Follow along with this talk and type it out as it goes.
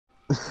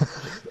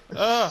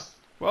Ah,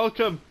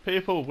 welcome,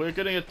 people. We're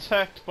getting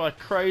attacked by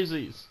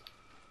crazies.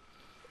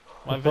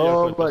 My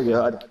video Oh clip my is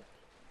finished. god.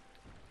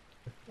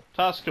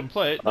 Task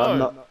complete. I'm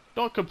No, not.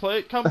 not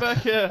complete. Come back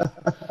here.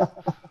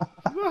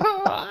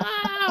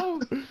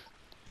 Ow!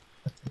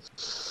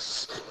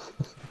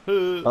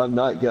 I'm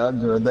Night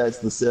Gardner, and that's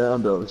the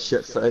sound of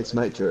shit-faced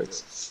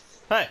Matrix.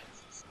 Hey,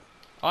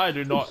 I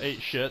do not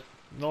eat shit,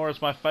 nor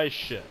is my face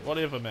shit.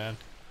 Whatever, man.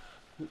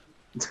 You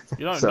don't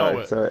know Sorry,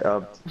 it.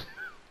 sorry.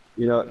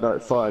 You know, no,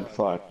 fine,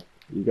 fine.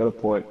 You got a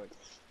point.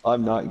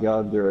 I'm Night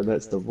Gardner, and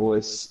that's the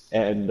voice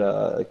and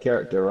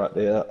character right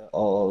there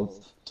of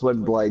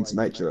Twin Blades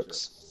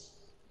Matrix.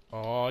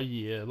 Oh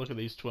yeah, look at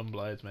these twin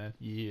blades, man.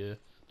 Yeah,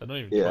 they're not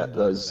even Yeah, twin those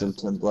are blades, some man.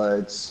 Twin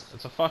Blades.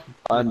 It's a fucking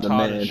I'm the retarded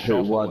man who shovel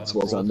and once a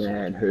was a broadsword.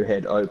 man who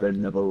had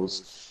open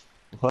nibbles.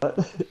 What?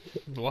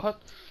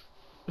 What?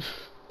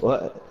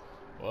 What?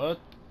 What?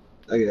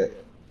 Okay.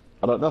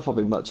 I don't know if I'll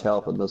be much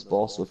help in this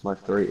boss with my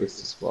 3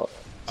 Estus flasks.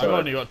 I've Sorry.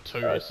 only got two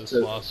Estus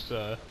two, flasks,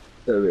 so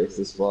 2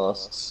 Estus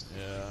flasks.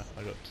 yeah,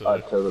 I got I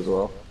two. have 2 as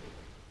well.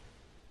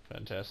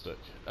 Fantastic.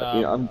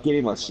 Yeah, I'm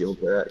getting my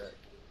shield back.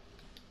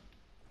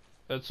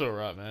 That's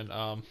alright, man.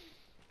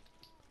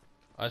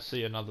 I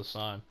see another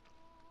sign.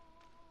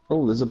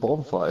 Oh, there's a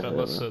bonfire here.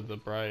 Felissa the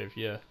Brave,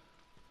 yeah.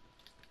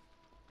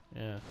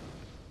 Yeah.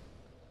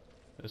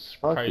 There's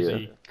Fuck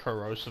crazy yeah.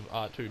 corrosive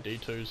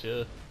R2-D2s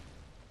here.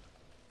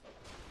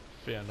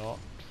 Fear not,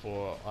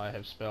 for I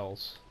have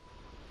spells.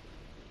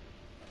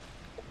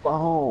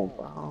 Boom,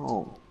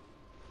 boom.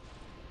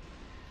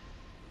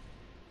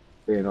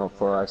 You know,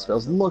 for our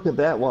spells. Look at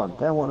that one.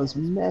 That one is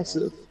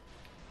massive.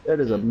 That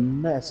is a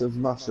massive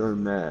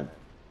mushroom man.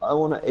 I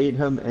want to eat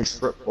him and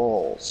strip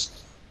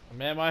balls.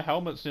 Man, my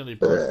helmet's nearly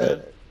broke,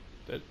 man.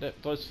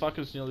 Those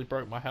fuckers nearly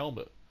broke my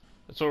helmet.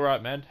 It's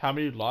alright, man. How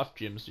many life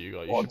gems do you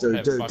got? You Oh, should dude,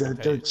 have dude, fucking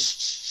dude, dude.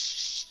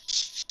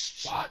 heaps.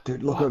 Shh. What?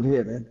 Dude, look What? over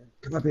here, man.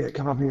 Come up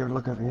here and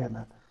look over here,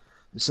 man.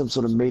 There's some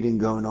sort of meeting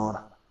going on.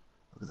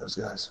 Look at those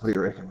guys. What do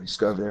you reckon? We just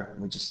go over there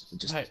and we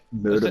just Hey,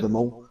 murder them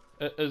all?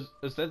 Is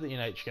that the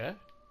NHK?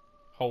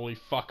 Holy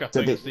fuck, I So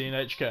think it's the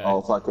NHK.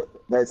 Oh fuck it.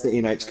 That's the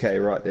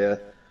NHK right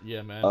there.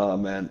 Yeah, man. Oh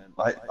man,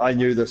 I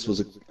knew this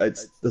was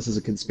this is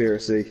a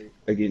conspiracy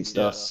against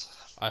Yeah, us.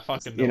 I It's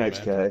fucking know it,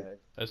 NHK. man.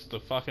 It's the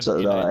fucking So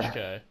did I.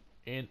 NHK.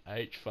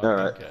 NH All fucking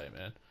right. K,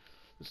 man.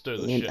 Let's do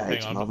this shit. Hang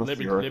NH on, let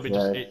me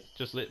motherfucker.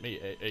 just let me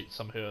eat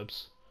some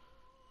herbs.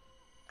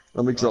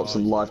 Let me drop Oh,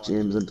 some life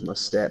gems into my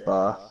stat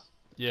bar.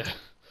 yeah,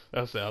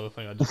 that's the other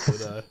thing I just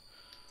did.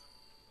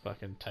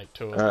 Fucking take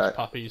two of All those right.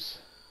 puppies.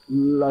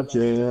 Life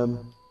gem.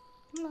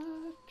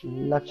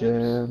 Life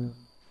gem.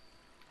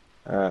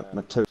 Alright,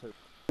 my 2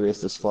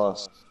 Estus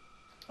flask.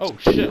 Oh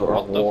shit! You're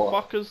a What the whore.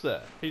 fuck is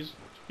that? He's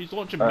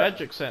launching Alright.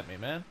 magics at me,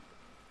 man.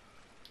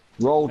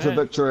 Roll to Man,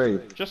 victory.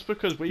 Just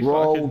because we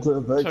Roll fucking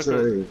to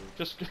victory.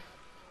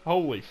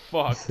 holy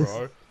fuck,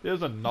 bro.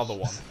 There's another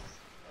one.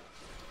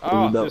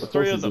 Ah, No, there's of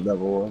course three of there's them.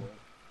 another one.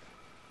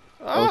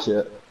 Ah! Oh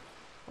shit.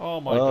 Oh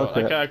my god.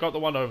 Okay. Okay, I got the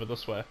one over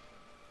this way.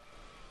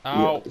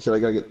 Ow. Yeah, should I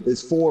go get?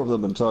 There's 4 of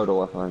them in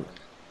total, I think.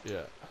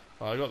 Yeah.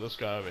 Oh, I got this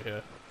guy over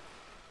here.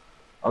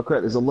 Oh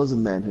crap, there's a lizard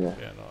man here.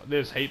 Yeah, no.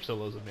 There's heaps of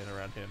lizard men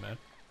around here, man.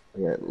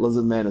 Okay,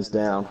 lizard man is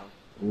down.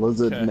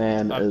 Lizard Okay,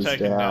 man I've is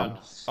taken down.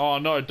 Oh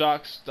no, the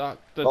Oh,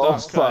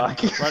 dark guy.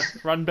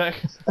 fuck. Run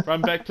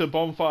back to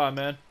bonfire,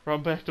 man.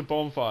 Run back to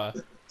bonfire.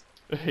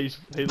 He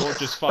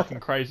launches fucking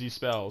crazy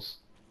spells.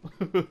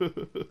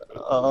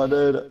 Oh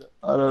dude,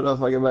 I don't know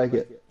if I can make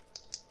it.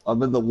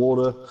 I'm in the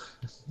water.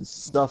 There's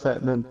stuff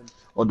happening.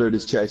 Oh dude,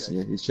 he's chasing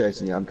you. He's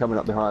chasing you. I'm coming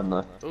up behind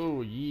though.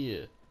 Oh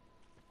yeah.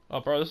 Oh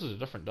bro, this is a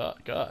different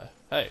dark guy.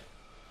 Hey,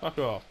 fuck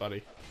off,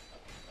 buddy.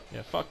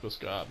 Yeah, fuck this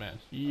guy, man.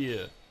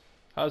 Yeah.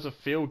 How does it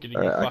feel getting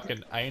your Alright,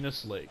 fucking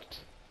anus leaked?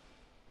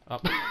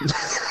 Up.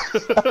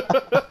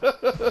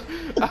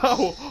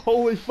 Ow!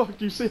 Holy fuck,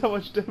 do you see how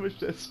much damage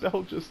that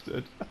spell just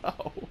did?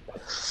 Ow.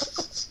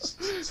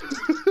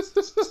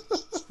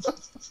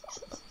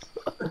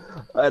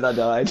 And I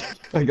died.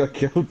 I got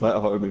killed by a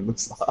homing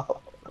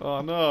missile.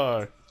 Oh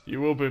no,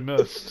 you will be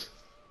missed.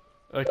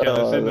 Okay, Oh,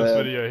 let's end this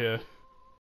man. video here.